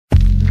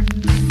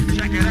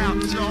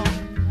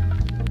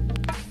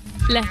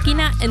La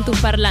esquina en tus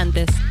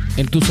parlantes,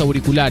 en tus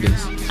auriculares,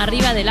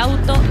 arriba del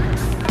auto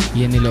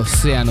y en el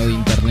océano de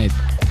internet.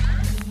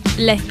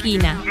 La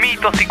esquina.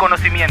 Mitos y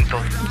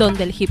conocimientos.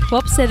 Donde el hip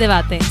hop se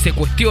debate, se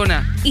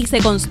cuestiona y se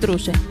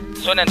construye.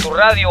 Suena en tu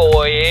radio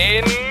o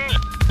en...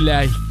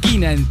 La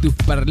esquina en tus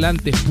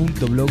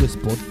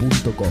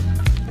parlantes.blogspot.com.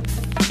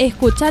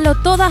 Escúchalo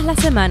todas las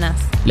semanas.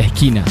 La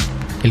esquina,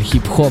 el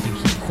hip hop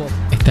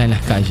está en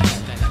las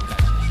calles.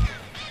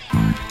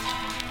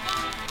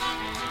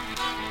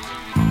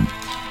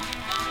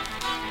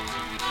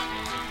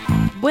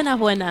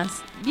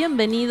 Buenas.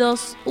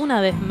 Bienvenidos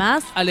una vez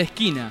más a La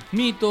esquina,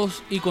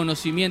 mitos y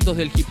conocimientos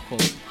del hip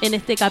hop. En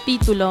este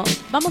capítulo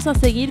vamos a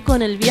seguir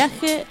con el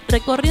viaje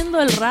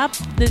recorriendo el rap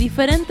de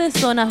diferentes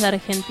zonas de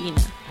Argentina.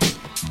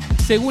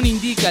 Según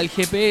indica el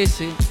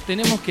GPS,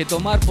 tenemos que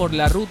tomar por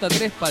la ruta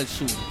 3 para el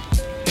sur.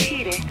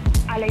 Gire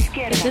a la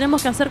izquierda.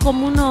 Tenemos que hacer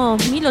como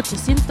unos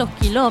 1800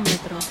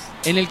 kilómetros.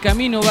 En el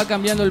camino va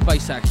cambiando el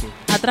paisaje.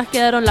 Atrás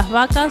quedaron las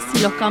vacas y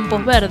los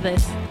campos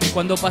verdes.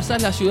 Cuando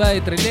pasás la ciudad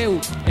de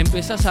Trelew,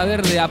 empezás a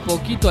ver de a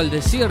poquito al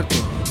desierto.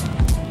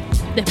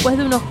 Después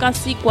de unos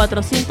casi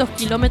 400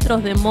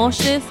 kilómetros de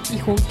molles y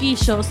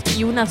junquillos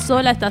y una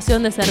sola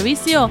estación de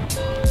servicio,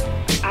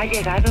 ha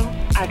llegado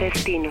a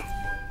destino.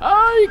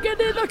 ¡Ay, qué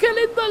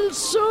lindo el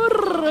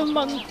sur!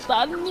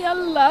 Montaña,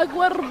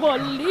 lago,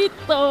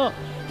 arbolito,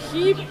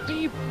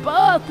 hippie,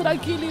 paz,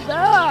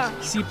 tranquilidad.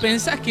 Si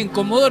pensás que en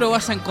Comodoro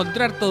vas a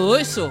encontrar todo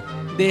eso,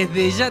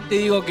 desde ya te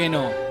digo que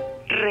no.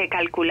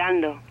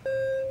 Recalculando.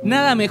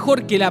 Nada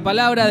mejor que la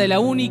palabra de la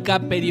única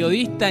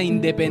periodista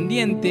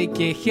independiente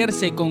que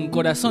ejerce con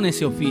corazón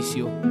ese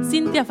oficio.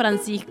 Cintia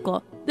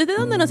Francisco, ¿desde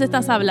dónde nos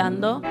estás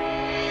hablando?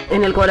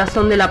 En el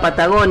corazón de la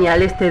Patagonia,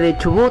 al este de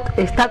Chubut,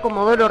 está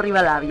Comodoro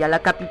Rivadavia, la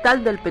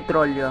capital del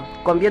petróleo,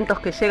 con vientos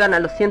que llegan a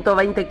los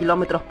 120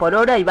 kilómetros por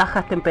hora y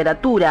bajas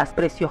temperaturas,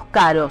 precios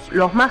caros,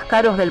 los más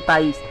caros del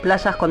país,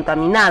 playas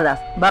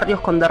contaminadas, barrios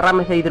con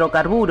derrames de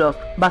hidrocarburos,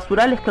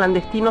 basurales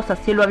clandestinos a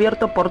cielo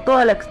abierto por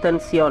toda la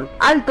extensión,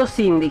 altos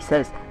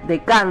índices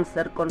de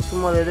cáncer,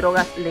 consumo de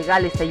drogas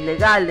legales e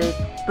ilegales,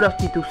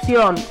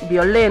 prostitución,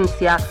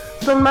 violencia,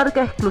 son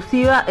marca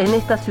exclusiva en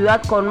esta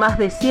ciudad con más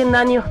de 100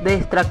 años de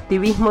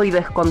extractivismo y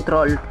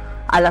descontrol.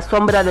 A la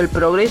sombra del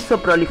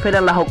progreso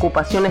proliferan las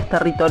ocupaciones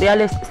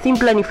territoriales sin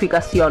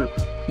planificación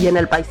y en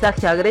el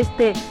paisaje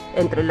agreste,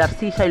 entre la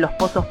arcilla y los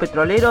pozos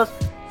petroleros,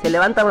 se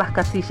levantan las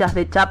casillas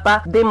de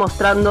chapa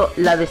demostrando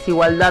la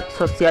desigualdad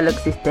social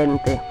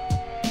existente.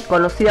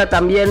 Conocida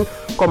también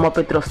como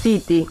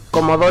Petrocity,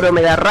 Comodoro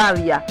me da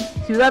rabia,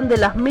 ciudad de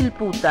las 1000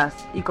 putas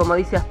y, como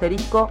dice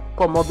Asterisco,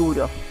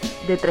 Comodoro,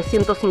 de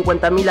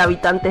 350.000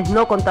 habitantes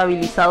no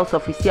contabilizados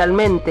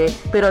oficialmente,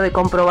 pero de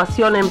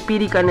comprobación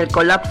empírica en el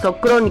colapso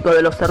crónico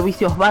de los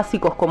servicios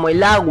básicos como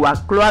el agua,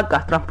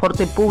 cloacas,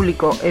 transporte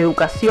público,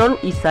 educación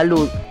y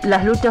salud.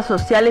 Las luchas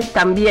sociales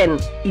también,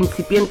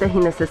 incipientes y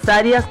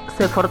necesarias,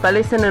 se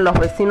fortalecen en los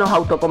vecinos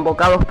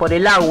autoconvocados por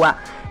el agua,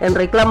 en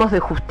reclamos de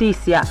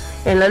justicia,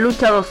 en la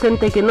lucha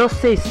docente que no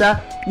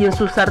cesa y en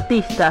sus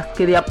artistas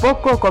que de a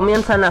poco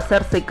comienzan a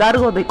hacerse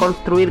cargo de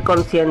construir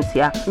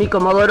conciencia. Mi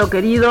Comodoro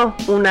querido,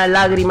 una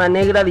lágrima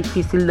negra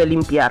difícil de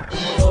limpiar.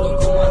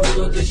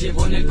 Comodoro, te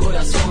llevo en el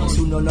corazón. Es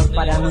un honor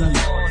para mí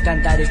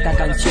cantar esta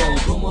canción.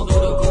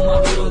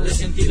 Comodoro, de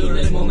sentido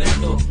del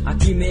momento.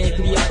 Aquí me he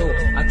criado,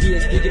 aquí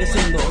estoy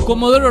creciendo.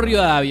 Comodoro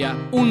Rivadavia,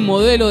 un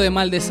modelo de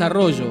mal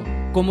desarrollo.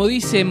 Como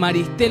dice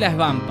Maristela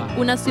Esbampa,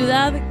 una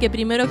ciudad que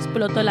primero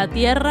explotó la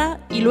tierra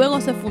y luego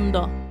se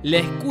fundó. La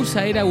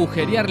excusa era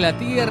agujerear la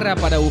tierra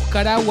para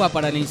buscar agua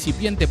para la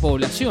incipiente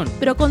población.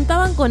 Pero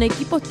contaban con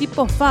equipos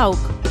tipo FAUC,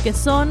 que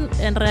son,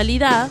 en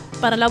realidad,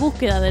 para la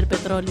búsqueda del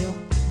petróleo.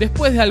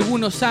 Después de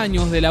algunos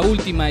años de la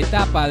última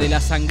etapa de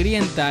la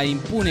sangrienta e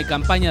impune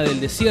campaña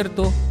del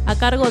desierto, a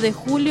cargo de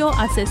Julio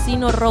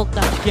Asesino Roca,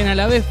 quien a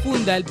la vez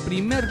funda el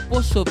primer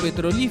pozo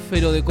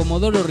petrolífero de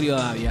Comodoro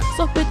Rivadavia.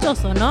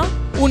 Sospechoso, ¿no?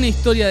 Una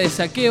historia de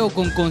saqueo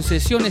con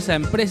concesiones a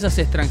empresas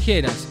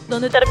extranjeras,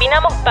 donde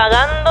terminamos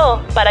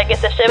pagando para que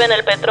se lleven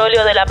el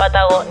petróleo de la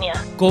Patagonia,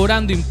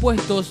 cobrando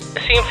impuestos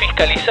sin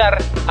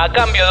fiscalizar a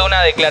cambio de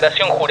una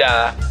declaración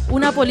jurada.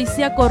 Una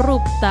policía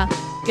corrupta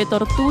que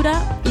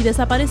tortura y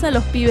desaparece a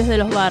los pibes de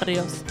los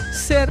barrios.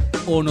 ¿Ser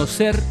o no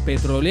ser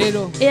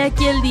petrolero? He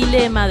aquí el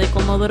dilema de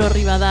Comodoro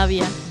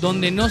Rivadavia,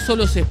 donde no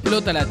solo se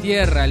explota la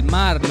tierra, el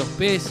mar, los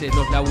peces,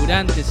 los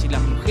laburantes y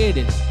las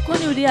mujeres.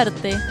 Connie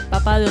Uriarte,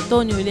 papá de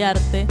Otoño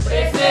Uriarte,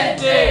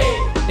 ¡presente!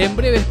 En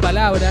breves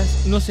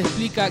palabras, nos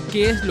explica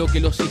qué es lo que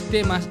los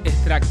sistemas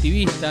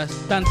extractivistas,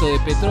 tanto de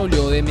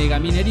petróleo o de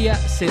megaminería,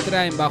 se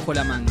traen bajo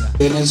la manga.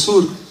 En el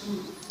sur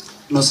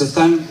nos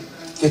están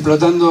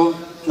explotando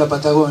la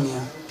Patagonia.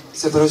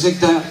 Se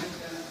proyecta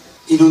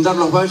inundar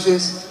los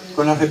valles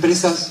con las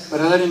represas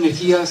para dar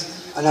energías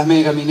a las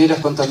megamineras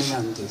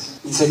contaminantes,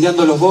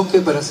 incendiando los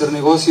bosques para hacer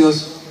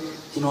negocios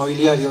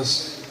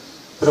inmobiliarios,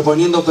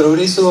 proponiendo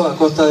progreso a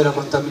costa de la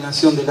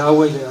contaminación del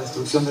agua y la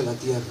destrucción de la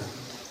tierra.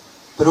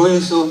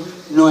 Progreso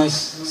no es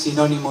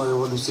sinónimo de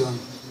evolución,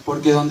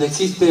 porque donde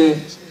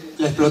existe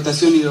la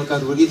explotación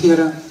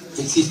hidrocarburífera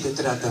existe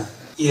trata.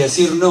 Y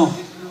decir no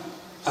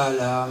a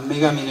la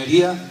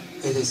megaminería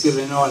es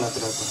decirle no a la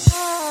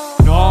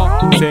trata. No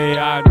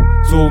sean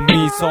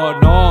sumisos,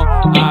 no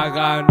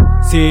hagan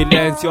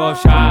silencio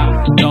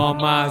ya, no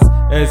más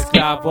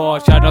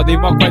esclavos. Ya nos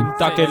dimos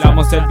cuenta que el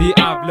amo es el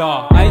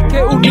diablo. Hay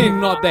que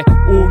unirnos de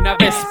una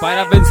vez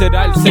para vencer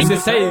al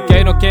CC6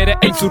 que no quiere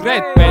en su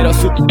red, pero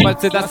su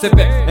falsedad se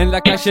ve en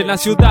la calle, en la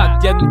ciudad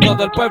y en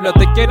todo el pueblo.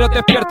 Te quiero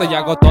despierto y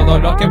hago todo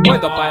lo que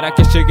puedo para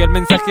que llegue el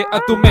mensaje a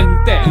tu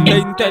mente de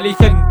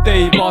inteligente.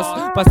 Y vos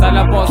pasa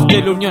la voz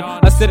de la unión,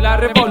 hacer la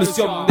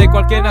revolución de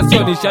cualquier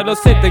nación. Y ya lo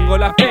sé, tengo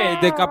la fe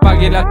de que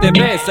apague la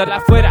TV, sal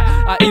afuera,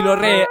 ahí lo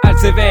real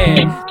se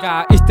ve.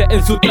 Caíste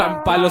en su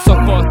trampa, los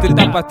ojos te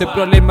tapas, este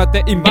problema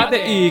te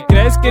invade y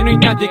crees que no hay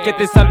nadie que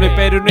te salve,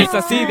 pero no es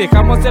así.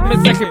 Dejamos el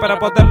mensaje para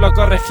poderlo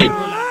corregir.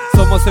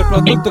 Somos el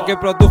producto que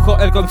produjo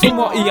el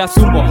consumo y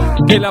asumo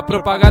que la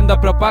propaganda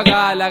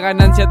propaga la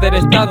ganancia del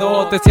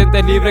Estado. Te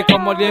sientes libre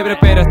como liebre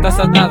pero estás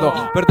atado.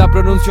 Verdad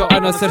pronuncio a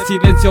no hacer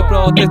silencio,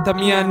 protesta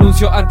mi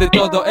anuncio ante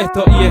todo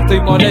esto y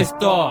estoy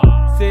molesto.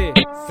 Sí,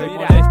 estoy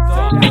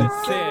molesto.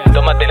 Sí.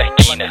 Tómate la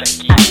esquina.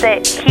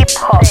 Hace hip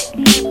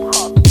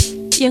hop.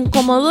 Y en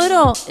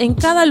Comodoro, en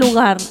cada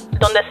lugar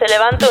donde se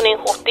levanta una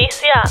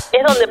injusticia,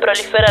 es donde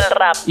prolifera el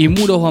rap. Y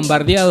muros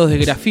bombardeados de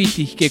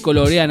grafitis que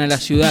colorean a la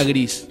ciudad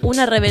gris.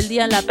 Una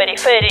rebeldía en la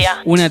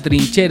periferia. Una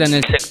trinchera en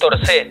el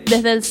Sector C.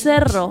 Desde el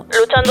cerro,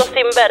 luchando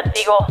sin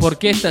vértigo.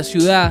 porque esta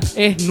ciudad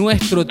es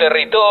nuestro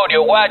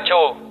Territorio,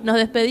 guacho. Nos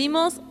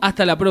despedimos.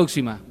 Hasta la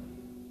próxima.